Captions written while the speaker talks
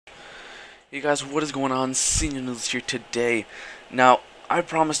Hey guys, what is going on? Seniornoodles here today. Now, I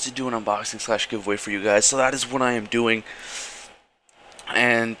promised to do an unboxing slash giveaway for you guys, so that is what I am doing.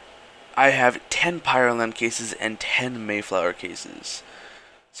 And I have 10 Pyroland cases and 10 Mayflower cases.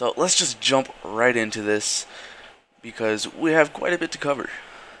 So let's just jump right into this, because we have quite a bit to cover.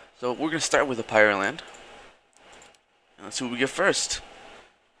 So we're going to start with the Pyroland. And let's see what we get first.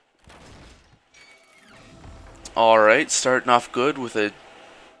 Alright, starting off good with a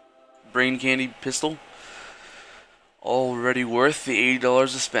brain candy pistol. Already worth the $80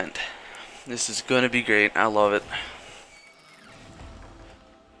 spent. This is gonna be great. I love it.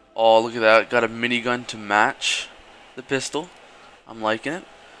 Oh, look at that. Got a minigun to match the pistol. I'm liking it.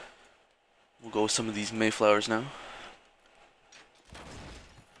 We'll go with some of these Mayflowers now.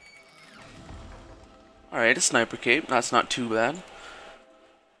 Alright, a sniper cape. That's not too bad.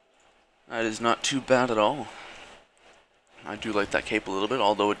 That is not too bad at all. I do like that cape a little bit,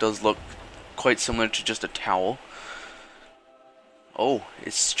 although it does look quite similar to just a towel. Oh,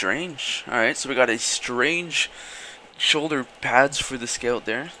 it's strange. Alright, so we got a strange shoulder pads for the scout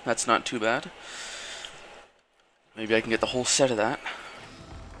there. That's not too bad. Maybe I can get the whole set of that.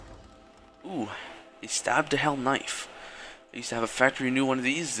 Ooh, a stab to hell knife. I used to have a factory new one of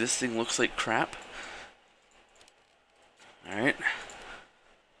these. This thing looks like crap. Alright.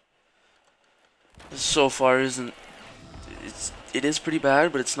 This so far isn't... It is pretty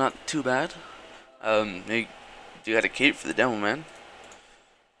bad, but it's not too bad. You got a cape for the demo, man.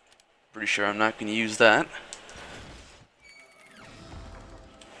 Pretty sure I'm not gonna use that.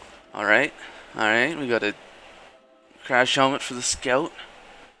 Alright, we got a crash helmet for the scout.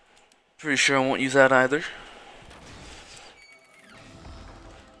 Pretty sure I won't use that either.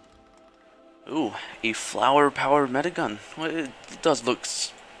 Ooh, a flower powered medigun. Well, it does look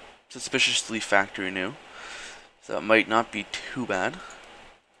suspiciously factory new. So that might not be too bad.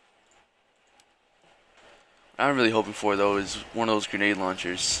 What I'm really hoping for, though, is one of those grenade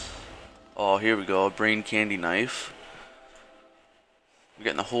launchers. Oh, here we go, a brain candy knife. We're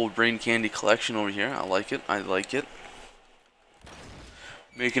getting the whole brain candy collection over here. I like it, I like it.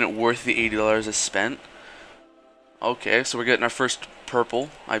 Making it worth the $80 I spent. Okay, so we're getting our first purple,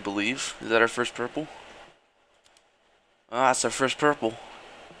 I believe. Is that our first purple? Ah, that's our first purple.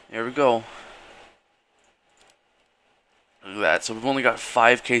 Here we go. Look at that. So we've only got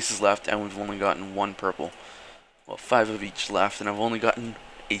 5 cases left, and we've only gotten 1 purple. Well, 5 of each left, and I've only gotten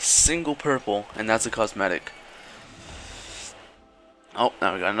a single purple, and that's a cosmetic. Oh,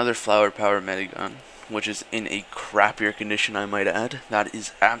 now we got another flower power medigun, which is in a crappier condition, I might add. That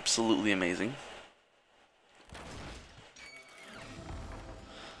is absolutely amazing.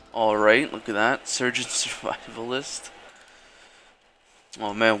 Alright, look at that. Surgeon survivalist.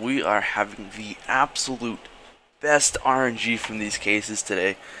 Oh man, we are having the absolute best RNG from these cases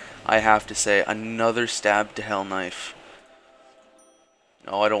today. I have to say, another stab to hell knife.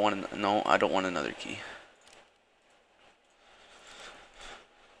 No, I don't want. No, I don't want another key.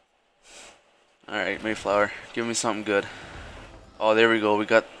 All right, Mayflower, give me something good. Oh, there we go. We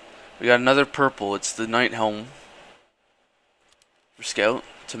got another purple. It's the night helm for scout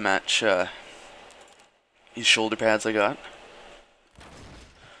to match these shoulder pads I got.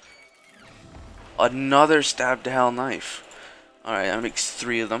 Another stab to hell knife. Alright, that makes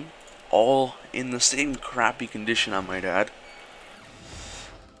 3 of them. All in the same crappy condition, I might add.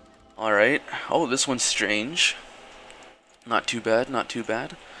 Alright. Oh, this one's strange. Not too bad, not too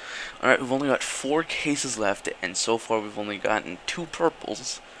bad. Alright, we've only got 4 cases left, and so far we've only gotten 2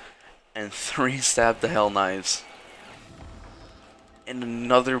 purples and 3 stab to hell knives. And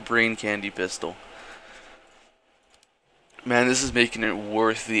another brain candy pistol. Man, this is making it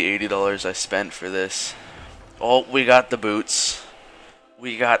worth the $80 I spent for this. Oh, we got the boots.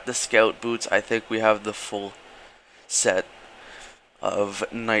 We got the scout boots. I think we have the full set of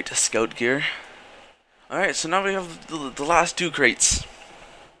night scout gear. Alright, so now we have the last 2 crates.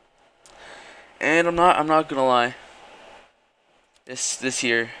 And I'm not gonna lie. This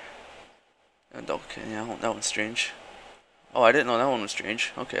here. And okay, yeah, that one's strange. Oh, I didn't know that one was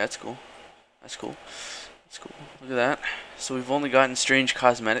strange. Okay, that's cool. That's cool. That's cool. Look at that. So we've only gotten strange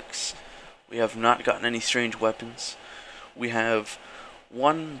cosmetics. We have not gotten any strange weapons. We have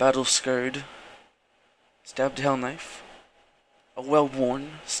 1 battle-scarred stab to hell knife, a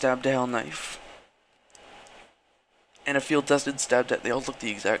well-worn stab to hell knife, and a field-tested stab to... They all look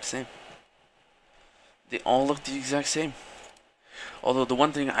the exact same. They all look the exact same. Although the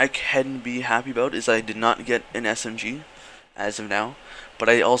one thing I can be happy about is I did not get an SMG as of now, but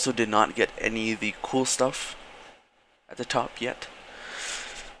I also did not get any of the cool stuff at the top yet.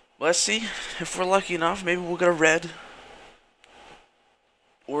 Let's see if we're lucky enough. Maybe we'll get a red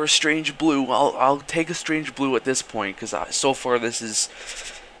or a strange blue. I'll take a strange blue at this point, because so far this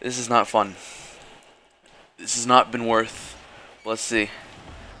is not fun. This has not been worth. Let's see.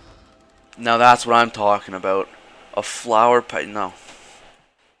 Now that's what I'm talking about. A flower pipe. No,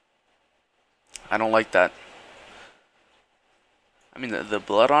 I don't like that. I mean, the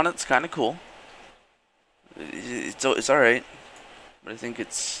blood on it's kind of cool. It's alright, but I think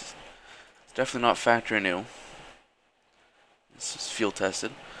it's definitely not factory new. This is field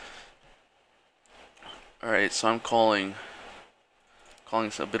tested. Alright, so I'm calling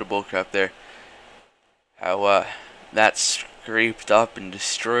a bit of bullcrap there. How that's scraped up and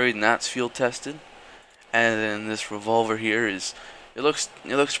destroyed, and that's field tested. And then this revolver here it looks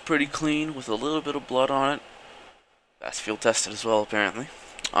pretty clean with a little bit of blood on it. That's field tested as well, apparently.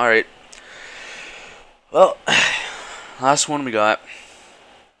 Alright. Well, last one we got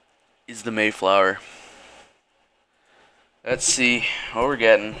is the Mayflower. Let's see what we're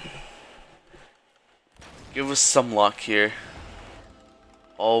getting. Give us some luck here.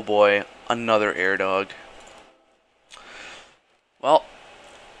 Oh boy, another air dog. Well,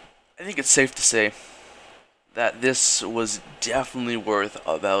 I think it's safe to say that this was definitely worth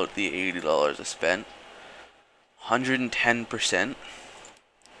about the $80 I spent. 110%.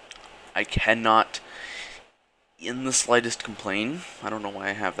 I cannot in the slightest complain. I don't know why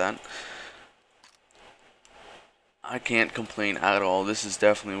I have that. I can't complain at all. This is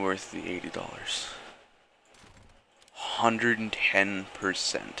definitely worth the $80.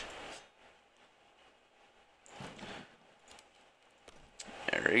 110%.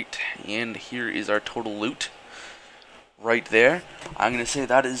 Alright, and here is our total loot. Right there. I'm going to say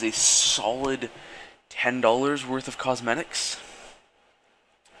that is a solid $10 worth of cosmetics.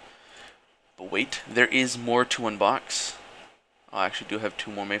 But wait, there is more to unbox. I actually do have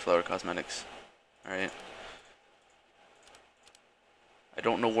 2 more Mayflower cosmetics. Alright. I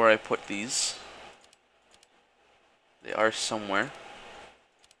don't know where I put these. They are somewhere.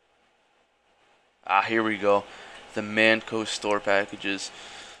 Ah, here we go. The Manco store packages.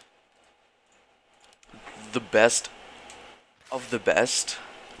 The best of the best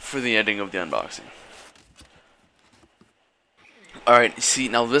for the ending of the unboxing. Alright, see,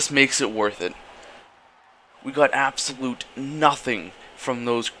 now this makes it worth it. We got absolute nothing from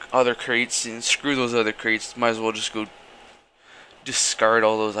those other crates, and screw those other crates. Might as well just go discard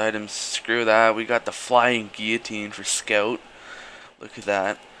all those items. Screw that. We got the flying guillotine for Scout. Look at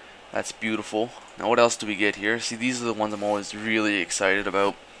that. That's beautiful. Now what else do we get here? See, these are the ones I'm always really excited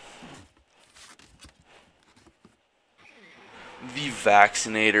about. The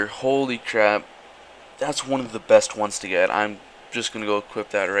Vaccinator. Holy crap. That's one of the best ones to get. I'm just going to go equip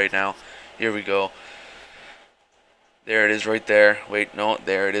that right now. Here we go. There it is right there. Wait, no,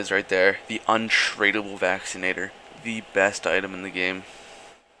 there it is right there. The untradeable Vaccinator. The best item in the game.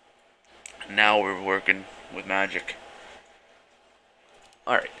 Now we're working with magic.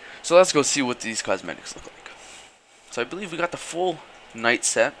 Alright, so let's go see what these cosmetics look like. So I believe we got the full night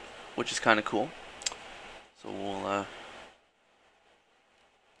set, which is kind of cool. So we'll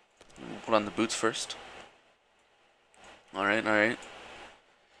put on the boots first. Alright, alright.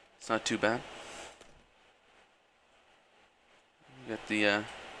 It's not too bad. We got the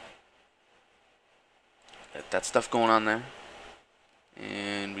got that stuff going on there.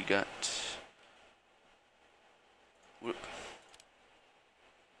 And we got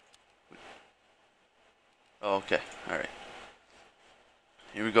oh, okay, alright.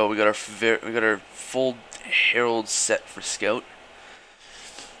 Here we go. We got our full Herald set for Scout.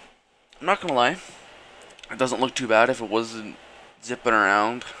 I'm not gonna lie, it doesn't look too bad if it wasn't zipping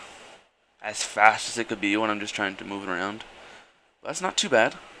around as fast as it could be when I'm just trying to move it around. But that's not too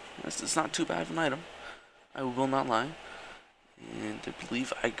bad. It's not too bad of an item. I will not lie. And I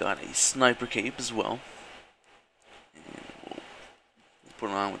believe I got a sniper cape as well. And we'll put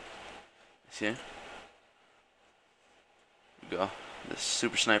it on with this here. Here we go. This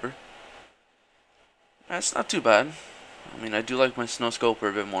super sniper. That's not too bad. I mean, I do like my snow scoper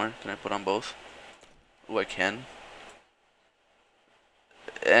a bit more. Can I put on both? Oh, I can.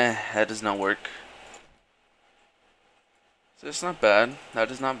 That does not work. So it's not bad.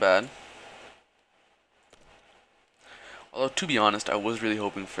 That is not bad. Although, to be honest, I was really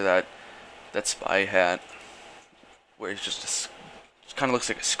hoping for that spy hat, where it's just it kind of looks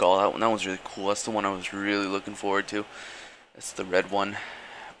like a skull. That one's really cool. That's the one I was really looking forward to. That's the red one,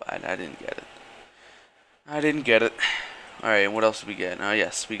 but I didn't get it. I didn't get it. Alright, what else did we get?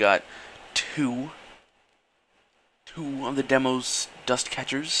 Yes, we got two of the demo's dust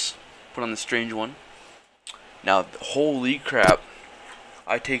catchers. Put on the strange one. Now, holy crap.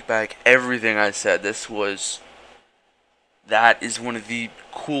 I take back everything I said. This was That is one of the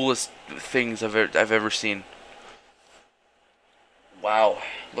coolest things I've ever seen. Wow,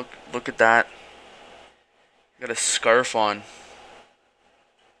 look at that. Got a scarf on.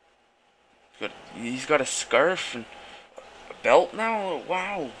 He's got a scarf and a belt now.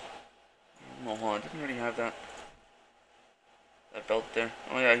 Wow. Oh, hold on, didn't he already have that belt there?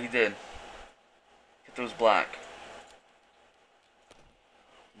 Oh yeah, he did. It was black.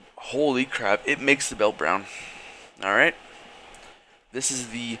 Holy crap! It makes the belt brown. All right. This is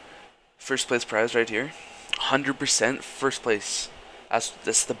the first place prize right here. 100% first place.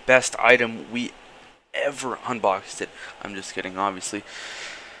 That's the best item we ever unboxed it. I'm just kidding, obviously.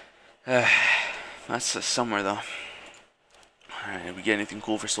 That's somewhere though. Alright, did we get anything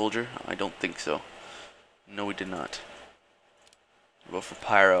cool for Soldier? I don't think so. No, we did not. We'll go for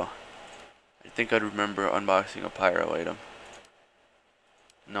Pyro. I think I'd remember unboxing a Pyro item.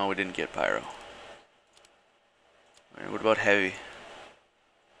 No, we didn't get Pyro. Alright, what about Heavy?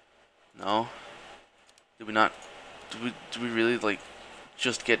 No? Did we not? Did we really, like,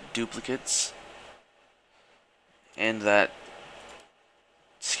 just get duplicates? And that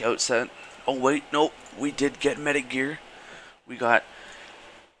scout set? Oh wait, no, we did get medic gear. We got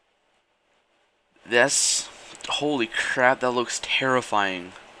this. Holy crap, that looks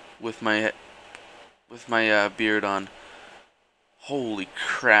terrifying with my beard on. Holy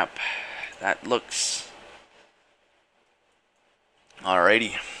crap, that looks.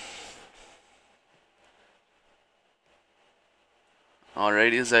 Alrighty.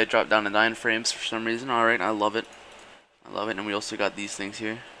 Alrighty, as I drop down to 9 frames for some reason. Alright, I love it. I love it. And we also got these things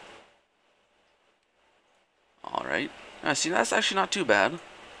here. Alright. See, that's actually not too bad.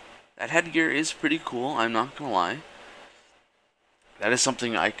 That headgear is pretty cool, I'm not gonna lie. That is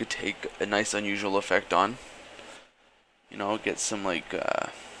something I could take a nice unusual effect on. You know, get some like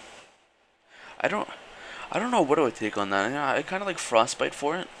I don't know what I would take on that. I kinda like frostbite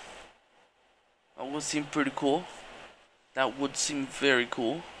for it. That would seem pretty cool. That would seem very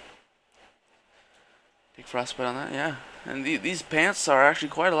cool. Take frostbite on that, yeah. And these pants are actually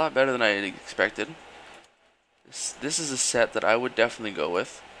quite a lot better than I expected. This is a set that I would definitely go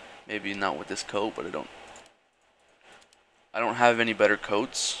with. Maybe not with this coat, but I don't have any better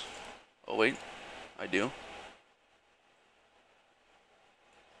coats. Oh wait, I do.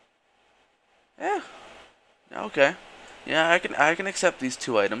 Yeah. Okay. Yeah, I can accept these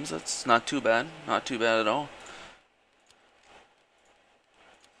 2 items. That's not too bad. Not too bad at all.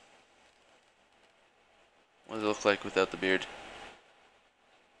 What does it look like without the beard?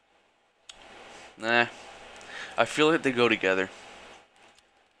 Nah. I feel like they go together.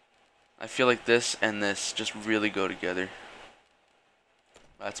 I feel like this and this just really go together.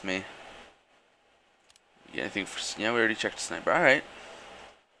 That's me. Yeah, I think yeah, we already checked the sniper. Alright.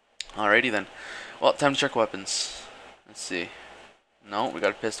 Alrighty then. Well, time to check weapons. Let's see. No, we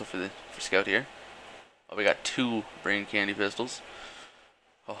got a pistol for Scout here. Oh, we got 2 brain candy pistols.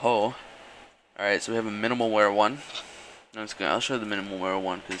 Ho ho. Alright, so we have a minimal wear one. I'll show the minimal wear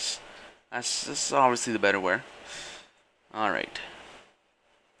one because this is obviously the better wear. Alright.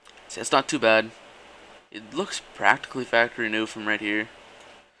 See, it's not too bad. It looks practically factory new from right here.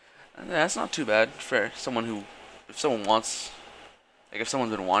 And that's not too bad for someone who, if someone wants, like if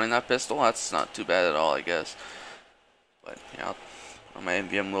someone's been wanting that pistol, that's not too bad at all, I guess. But yeah, on my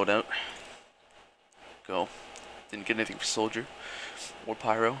MVM loadout. Go. Didn't get anything for Soldier, or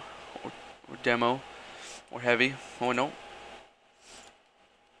Pyro, or Demo, or Heavy. Oh no.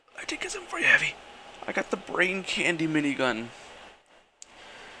 I did get something for you, Heavy. I got the brain candy minigun.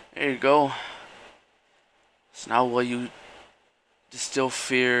 There you go. So now while you distill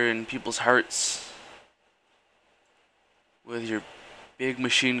fear in people's hearts with your big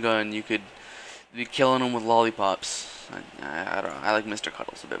machine gun, you could be killing them with lollipops. I don't know. I like Mr.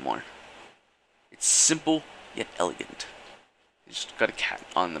 Cuddles a bit more. It's simple yet elegant. You just got a cat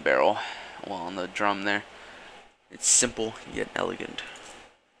on the barrel, well, on the drum there. It's simple yet elegant.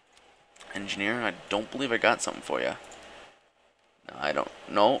 Engineer, I don't believe I got something for you. No, I don't.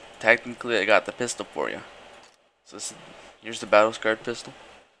 No, technically I got the pistol for you. So here's the battle scarred pistol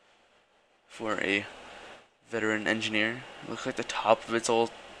for a veteran engineer. It looks like the top of it's all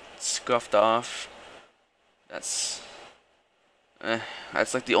scuffed off. That's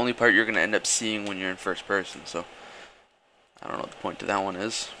like the only part you're gonna end up seeing when you're in first person. So I don't know what the point to that one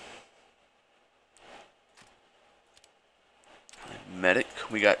is. Medic,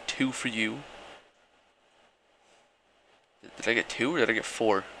 we got 2 for you. Did I get 2 or did I get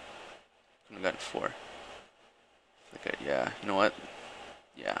 4? I got 4. Okay, yeah, you know what?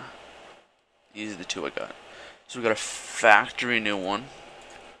 Yeah. These are the 2 I got. So we got a factory new one.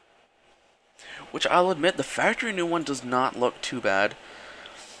 which I'll admit the factory new one does not look too bad.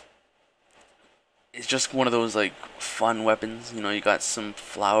 It's just one of those like fun weapons. You know, you got some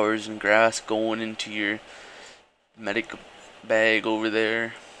flowers and grass going into your medic bag over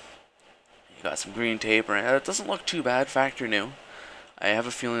there. You got some green tape, and it doesn't look too bad. Factory new. I have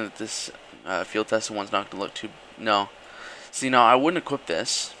a feeling that this field tested one's not gonna look too. No, see, now I wouldn't equip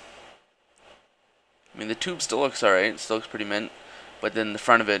this. I mean, the tube still looks alright. It still looks pretty mint, but then the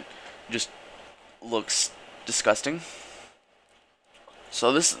front of it just looks disgusting.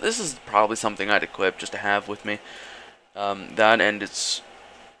 So this is probably something I'd equip just to have with me. That, and it's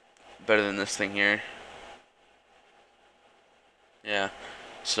better than this thing here. Yeah,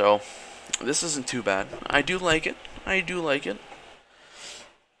 so this isn't too bad. I do like it. I do like it.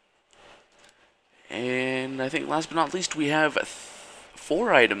 And I think last but not least, we have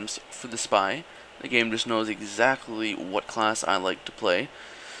 4 items for the spy. The game just knows exactly what class I like to play.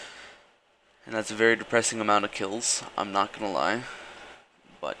 And that's a very depressing amount of kills, I'm not gonna lie.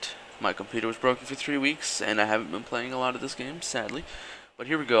 But my computer was broken for 3 weeks, and I haven't been playing a lot of this game, sadly. But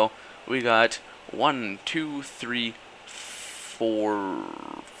here we go. We got 1, 2, 3, 4,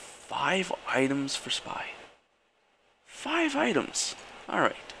 5 items for spy. 5 items.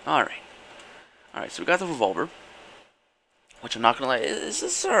 Alright, alright. Alright, so we got the revolver, which I'm not gonna lie,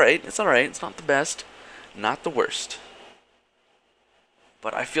 it's alright. It's alright. It's not the best, not the worst.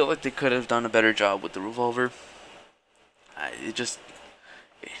 But I feel like they could have done a better job with the revolver. Just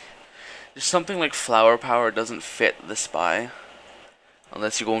something like flower power doesn't fit the spy,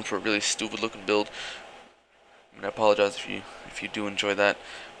 unless you're going for a really stupid looking build. I mean, I apologize if you do enjoy that,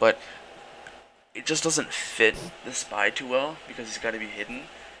 but it just doesn't fit the spy too well because he's got to be hidden.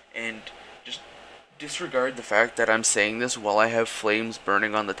 And just disregard the fact that I'm saying this while I have flames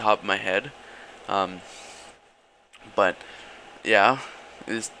burning on the top of my head. But yeah,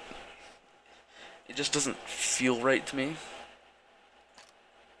 it just doesn't feel right to me.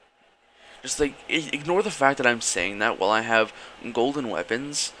 Just like ignore the fact that I'm saying that while I have golden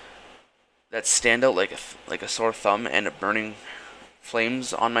weapons that stand out like a sore thumb, and a burning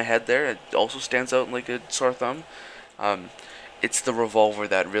flames on my head there. It also stands out like a sore thumb. It's the revolver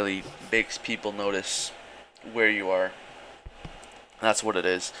that really makes people notice where you are. That's what it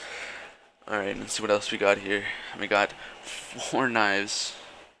is. Alright, let's see what else we got here. We got 4 knives.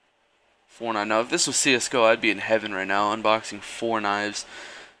 4 knives. Now, if this was CSGO, I'd be in heaven right now, unboxing 4 knives.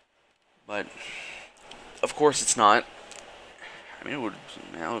 But, of course it's not. I mean, it would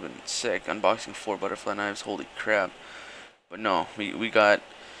have been sick, unboxing 4 butterfly knives, holy crap. But no, we got,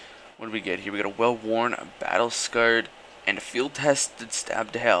 what did we get here? We got a well-worn, a battle-scarred, and a field-tested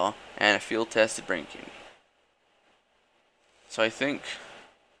stab to hell, and a field-tested brain candy. So I think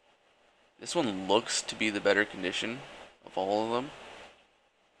this one looks to be the better condition of all of them.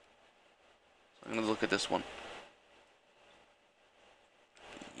 So I'm going to look at this one.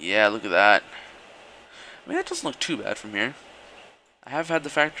 Yeah, look at that. I mean, that doesn't look too bad from here. I have had the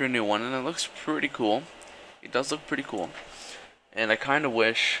factory new one, and it looks pretty cool. It does look pretty cool. And I kind of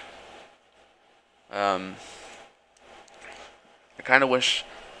wish... that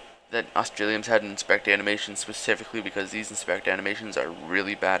Australians had an inspect animation specifically, because these inspect animations are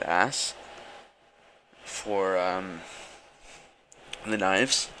really badass for the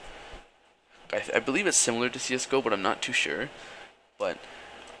knives. I believe it's similar to CSGO, but I'm not too sure. But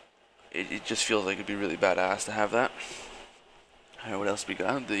it just feels like it'd be really badass to have that. Alright, what else we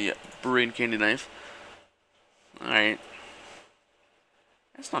got? The brain candy knife. Alright.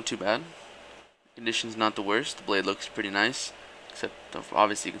 That's not too bad. Condition's not the worst. The blade looks pretty nice. Except,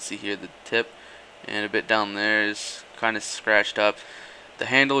 obviously, you can see here the tip. And a bit down there is kind of scratched up. The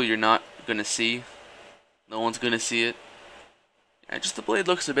handle, you're not going to see. No one's going to see it. Yeah, just the blade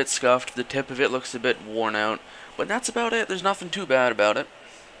looks a bit scuffed. The tip of it looks a bit worn out. But that's about it. There's nothing too bad about it.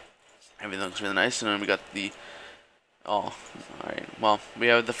 Everything looks really nice. And then we got the... Oh, alright. Well, we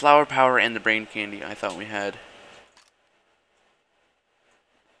have the flower power and the brain candy. I thought we had...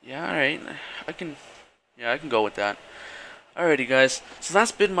 Yeah, alright. I can go with that. Alrighty, guys. So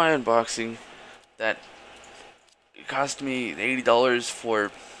that's been my unboxing. That it cost me $80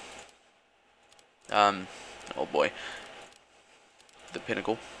 for... oh boy. The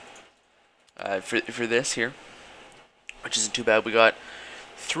pinnacle. For this here. Which isn't too bad. We got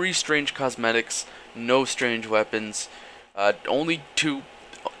 3 strange cosmetics, no strange weapons, only two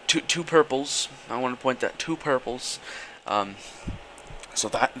purples. I want to point that 2 purples. So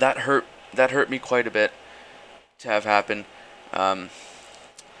that hurt me quite a bit to have happen. I'm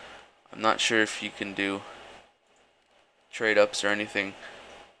not sure if you can do trade ups or anything,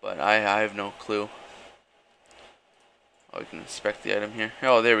 but I have no clue. Oh, you can inspect the item here.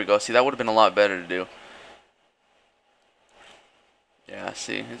 Oh, there we go. See, that would have been a lot better to do. Yeah,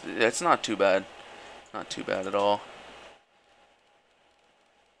 see, it's not too bad. Not too bad at all.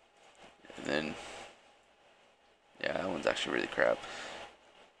 And then, yeah, that one's actually really crap.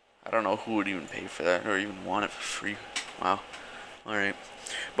 I don't know who would even pay for that or even want it for free. Wow. Alright.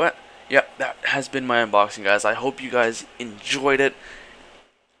 But, yeah, that has been my unboxing, guys. I hope you guys enjoyed it.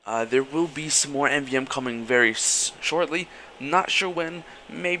 There will be some more MVM coming very shortly. Not sure when.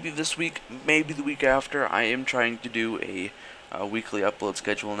 Maybe this week. Maybe the week after. I am trying to do a weekly upload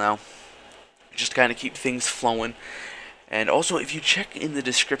schedule now. Just kind of keep things flowing. And also, if you check in the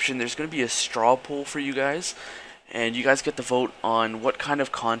description, there's going to be a straw poll for you guys. And you guys get to vote on what kind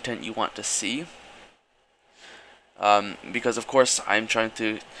of content you want to see. Because, of course, I'm trying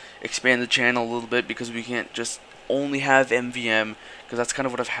to expand the channel a little bit because we can't just only have MVM, because that's kind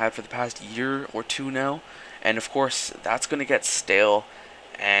of what I've had for the past year or two now. And, of course, that's going to get stale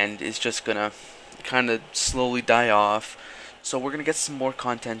and it's just going to kind of slowly die off. So we're going to get some more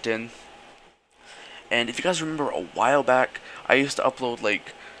content in. And if you guys remember a while back, I used to upload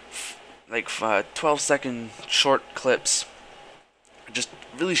like 12-second short clips, just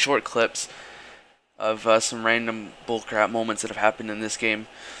really short clips of some random bullcrap moments that have happened in this game.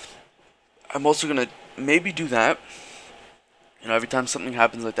 I'm also gonna maybe do that. You know, every time something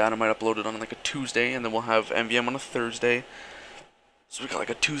happens like that, I might upload it on like a Tuesday, and then we'll have MVM on a Thursday. So we got like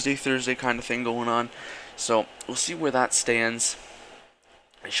a Tuesday, Thursday kind of thing going on. So we'll see where that stands.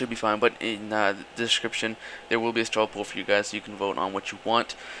 It should be fine, but in the description there will be a straw poll for you guys, so you can vote on what you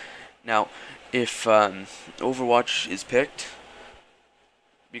want. Now, if Overwatch is picked,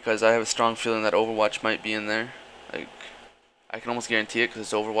 because I have a strong feeling that Overwatch might be in there, like I can almost guarantee it because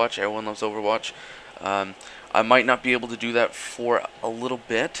it's Overwatch. Everyone loves Overwatch. I might not be able to do that for a little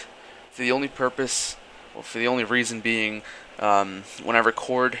bit, for the only purpose, well, for the only reason being, when I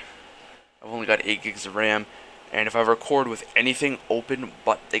record, I've only got 8 gigs of RAM. And if I record with anything open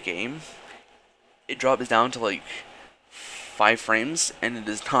but the game, it drops down to like 5 frames, and it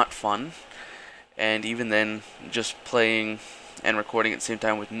is not fun. And even then, just playing and recording at the same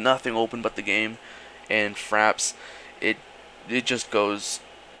time with nothing open but the game and fraps, it just goes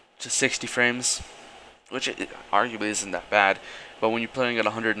to 60 frames, which arguably isn't that bad. But when you're playing at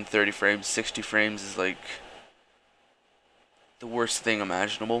 130 frames, 60 frames is like the worst thing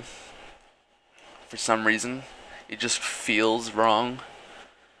imaginable. For some reason, it just feels wrong.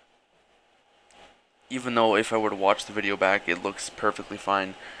 Even though if I were to watch the video back, it looks perfectly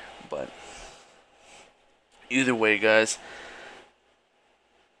fine. But either way, guys,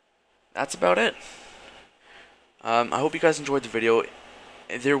 that's about it. I hope you guys enjoyed the video.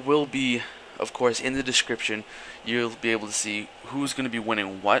 There will be, of course, in the description, you'll be able to see who's going to be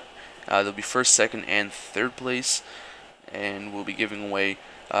winning what. There'll be first, second, and third place. And we'll be giving away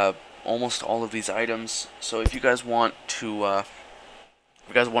almost all of these items. So if you guys want to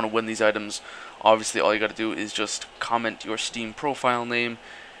win these items, obviously all you got to do is just comment your Steam profile name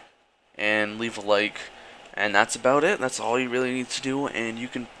and leave a like, and that's about it. That's all you really need to do, and you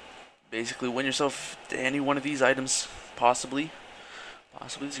can basically win yourself any one of these items. Possibly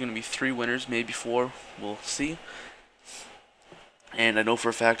there's going to be 3 winners, maybe 4, we'll see. And I know for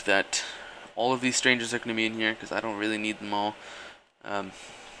a fact that all of these strangers are going to be in here because I don't really need them all.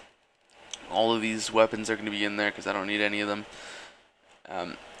 All of these weapons are going to be in there because I don't need any of them.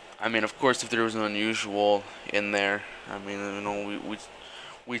 I mean, of course, if there was an unusual in there, I mean, you know,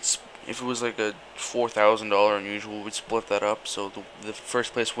 we'd if it was like a $4,000 unusual, we'd split that up. So the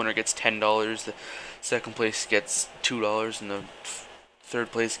first place winner gets $10, the second place gets $2, and the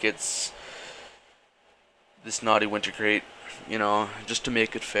third place gets this naughty winter crate. You know, just to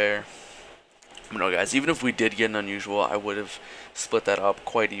make it fair. You know, guys, even if we did get an unusual, I would have split that up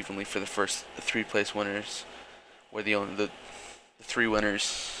quite evenly for the first 3 place winners, or the 3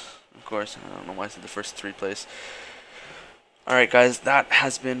 winners. Of course, I don't know why I said the first 3 place. Alright, guys, that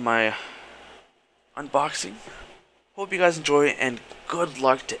has been my unboxing. Hope you guys enjoy, and good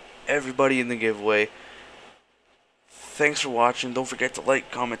luck to everybody in the giveaway. Thanks for watching. Don't forget to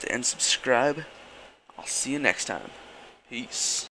like, comment, and subscribe. I'll see you next time. Peace.